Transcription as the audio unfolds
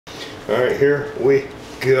All right, here we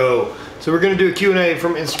go. So we're going to do a Q&A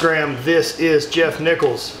from Instagram. This is Jeff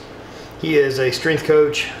Nichols. He is a strength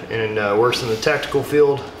coach and works in the tactical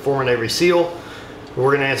field, former Navy SEAL. We're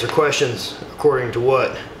going to answer questions according to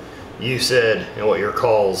what you said and what your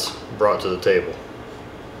calls brought to the table.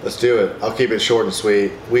 Let's do it. I'll keep it short and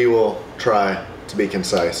sweet. We will try to be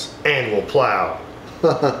concise. And we'll plow.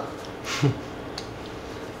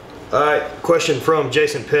 Alright, question from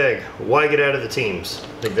Jason Pegg. Why get out of the teams?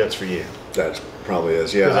 I think that's for you. That probably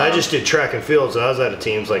is, yeah. Because I just did track and field, so I was out of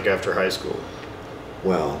teams like after high school.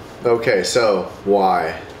 Well, okay, so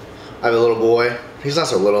why? I have a little boy. He's not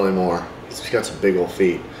so little anymore. He's got some big old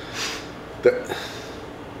feet.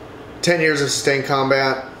 10 years of sustained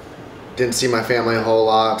combat. Didn't see my family a whole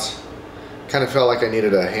lot. Kind of felt like I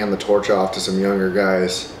needed to hand the torch off to some younger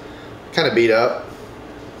guys. Kind of beat up.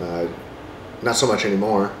 Not so much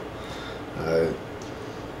anymore.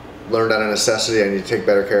 Learned out of necessity I need to take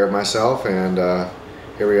better care of myself, and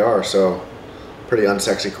here we are. So pretty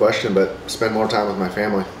unsexy question, but spend more time with my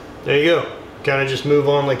family. There you go. Kind of just move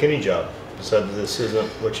on like any job. Decide that this isn't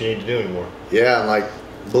what you need to do anymore. Yeah, and like,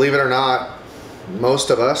 believe it or not, most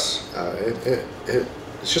of us,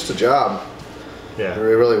 it's just a job. Yeah, it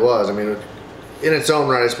really was. I mean, in its own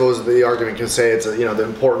right, I suppose the argument can say it's the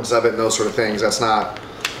importance of it and those sort of things. That's not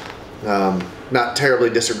terribly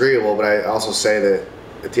disagreeable, but I also say that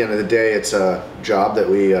at the end of the day, it's a job that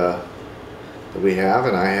we have,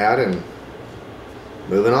 and I had, and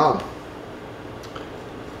moving on.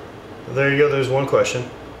 Well, there you go. There's one question.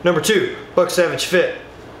 Number 2, Buck Savage Fit.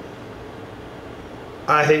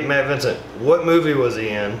 I hate Matt Vincent. What movie was he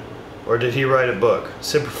in, or did he write a book?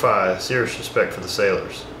 Simplify. Serious respect for the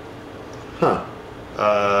sailors. Huh.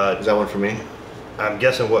 Is that one for me? I'm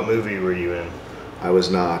guessing. What movie were you in? I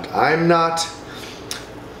was not. I'm not.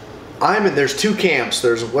 There's 2 camps.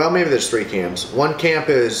 Maybe there's 3 camps. One camp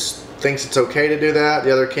thinks it's okay to do that.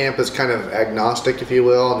 The other camp is kind of agnostic, if you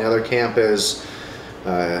will, and the other camp is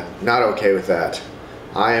not okay with that.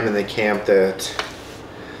 I am in the camp that,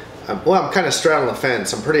 I'm kind of straddling the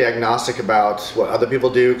fence. I'm pretty agnostic about what other people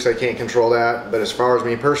do because I can't control that. But as far as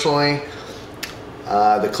me personally,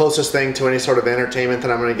 the closest thing to any sort of entertainment that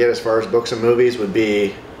I'm going to get as far as books and movies would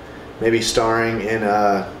be maybe starring in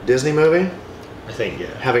a Disney movie. I think, yeah.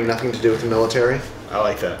 Having nothing to do with the military. I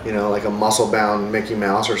like that. Like a muscle-bound Mickey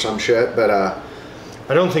Mouse or some shit. But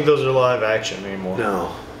I don't think those are live action anymore.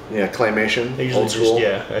 No. Yeah, claymation. Usually old school.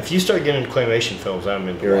 If you start getting into claymation films, I'm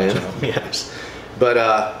into watching them. Yes. But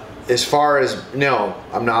as far as, no,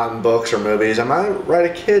 I'm not in books or movies. I might write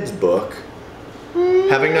a kid's book.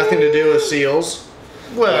 Having nothing to do with SEALs.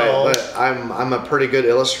 Well, but I'm a pretty good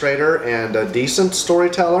illustrator and a decent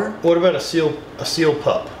storyteller. What about a seal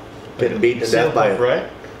pup? Getting beaten to death by it. Right?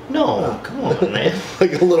 No, come on, man.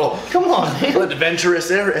 Like a little. Come on, man. Adventurous.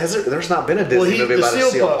 There's not been a Disney movie about a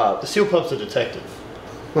seal pup. The seal pup's a detective.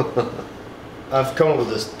 I've come up with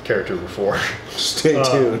this character before. Stay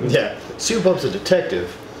tuned. Yeah, seal pup's a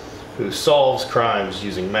detective who solves crimes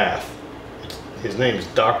using math. His name is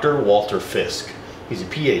Dr. Walter Fisk. He's a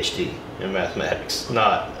PhD in mathematics,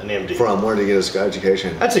 not an MD. From where did he get his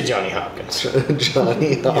education? I'd say Johnny Hopkins.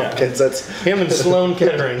 Johnny Hopkins. Yeah. That's him and Sloan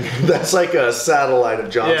Kettering. That's like a satellite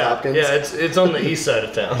of Johns Hopkins. Yeah, it's on the east side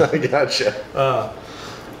of town. I gotcha.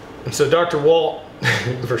 So Dr. Walt,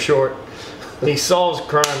 for short, he solves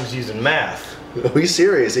crimes using math. Are you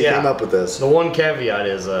serious? He came up with this. The one caveat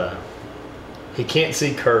is he can't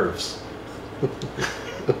see curves.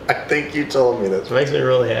 I think you told me this. It makes me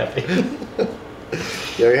really happy.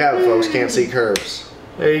 There you have it, folks. Can't see curves.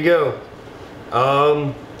 There you go.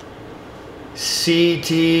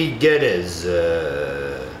 CT Geddes.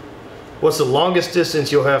 What's the longest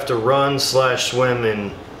distance you'll have to run/swim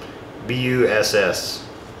in BUSS?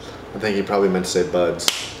 I think you probably meant to say buds.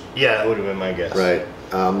 Yeah, that would have been my guess. Right.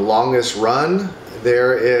 Longest run,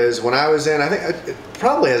 there is, when I was in, I think it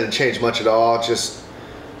probably hasn't changed much at all. Just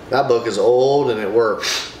that book is old and it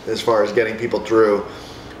works as far as getting people through.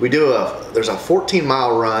 There's a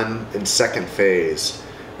 14-mile run in second phase.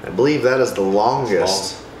 I believe that is the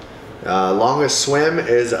longest. Longest swim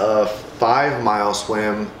is a 5-mile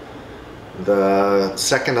swim the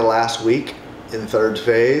second to last week in third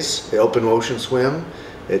phase. The open ocean swim.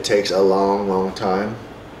 It takes a long time.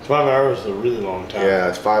 5 hours is a really long time. Yeah,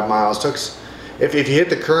 it's 5 miles. If you hit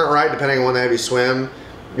the current right, depending on when the heavy swim,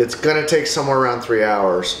 it's gonna take somewhere around 3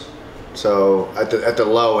 hours. So at the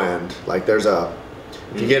low end, like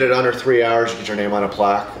if you get it under 3 hours, you get your name on a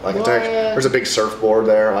plaque. Like there's a big surfboard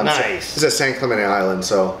there. Nice. It's at San Clemente Island.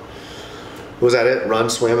 So was that it? Run,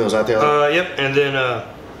 swim. Was that the other? Yep. And then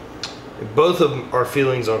both of our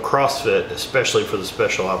feelings on CrossFit, especially for the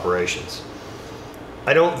special operations.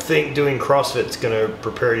 I don't think doing CrossFit's going to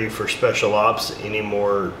prepare you for special ops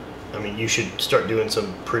anymore. I mean, you should start doing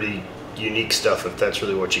some pretty unique stuff if that's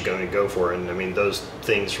really what you're going to go for. And I mean, those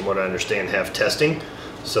things, from what I understand, have testing.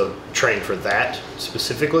 So train for that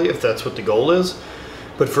specifically if that's what the goal is.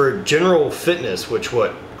 But for general fitness, which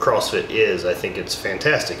what CrossFit is, I think it's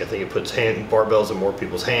fantastic. I think it puts barbells in more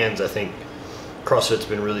people's hands. I think CrossFit's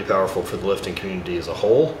been really powerful for the lifting community as a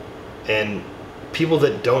whole. And people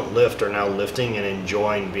that don't lift are now lifting and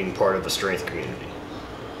enjoying being part of a strength community.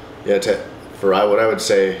 Yeah, what I would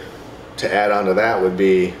say to add on to that would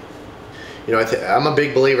be, you know, I'm a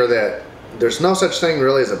big believer that there's no such thing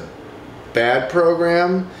really as a bad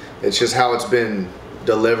program. It's just how it's been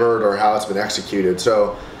delivered or how it's been executed.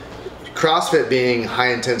 So CrossFit being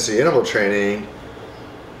high intensity interval training,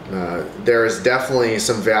 there is definitely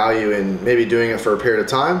some value in maybe doing it for a period of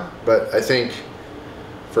time. But I think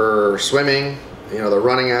for swimming, you know, the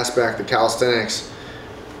running aspect, the calisthenics,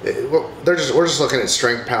 we're just looking at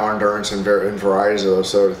strength, power, endurance, and varieties of those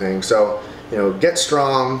sort of things. So, you know, get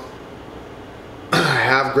strong,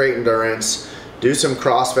 have great endurance, do some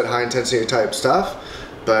CrossFit high intensity type stuff,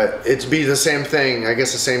 but it'd be the same thing. I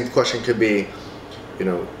guess the same question could be, you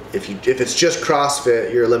know, if it's just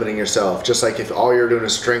CrossFit, you're limiting yourself. Just like if all you're doing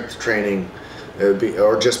is strength training, it would be,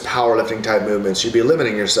 or just powerlifting type movements, you'd be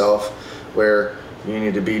limiting yourself, where you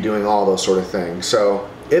need to be doing all those sort of things. So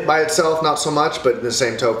it by itself, not so much, but in the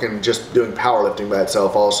same token, just doing powerlifting by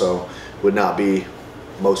itself also would not be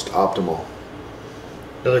most optimal.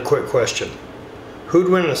 Another quick question. Who'd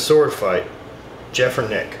win in a sword fight, Jeff or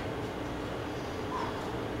Nick?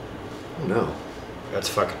 No. That's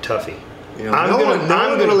fucking toughy. You know, no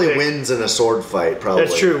one really wins in a sword fight, probably.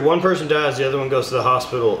 That's true. One person dies, the other one goes to the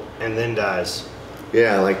hospital and then dies.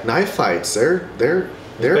 Yeah, like knife fights, they're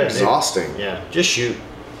exhausting. Yeah, just shoot.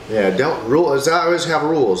 Yeah, I always have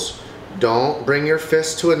rules. Don't bring your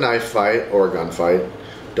fist to a knife fight or a gunfight.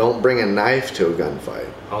 Don't bring a knife to a gunfight.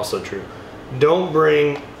 Also true. Don't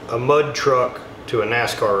bring a mud truck to a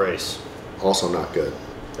NASCAR race. Also not good.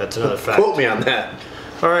 That's another fact. Quote me on that.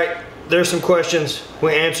 All right, there's some questions.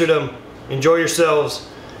 We answered them. Enjoy yourselves.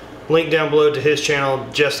 Link down below to his channel.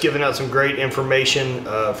 Jeff's giving out some great information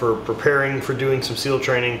for preparing for doing some SEAL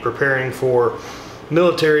training, preparing for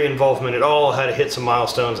military involvement at all, how to hit some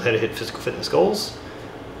milestones, how to hit physical fitness goals.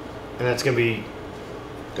 And that's going to be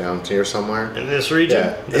down here somewhere in this region.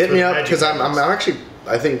 Yeah. Hit me up, because I'm actually,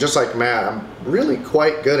 I think just like Matt, I'm really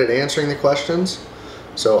quite good at answering the questions.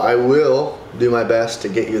 So I will do my best to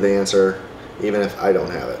get you the answer, even if I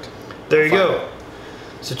don't have it. There you go.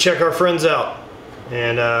 So check our friends out,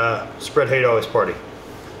 and spread hate, always party.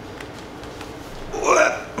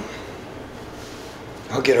 What?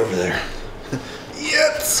 I'll get over there.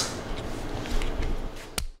 Yes.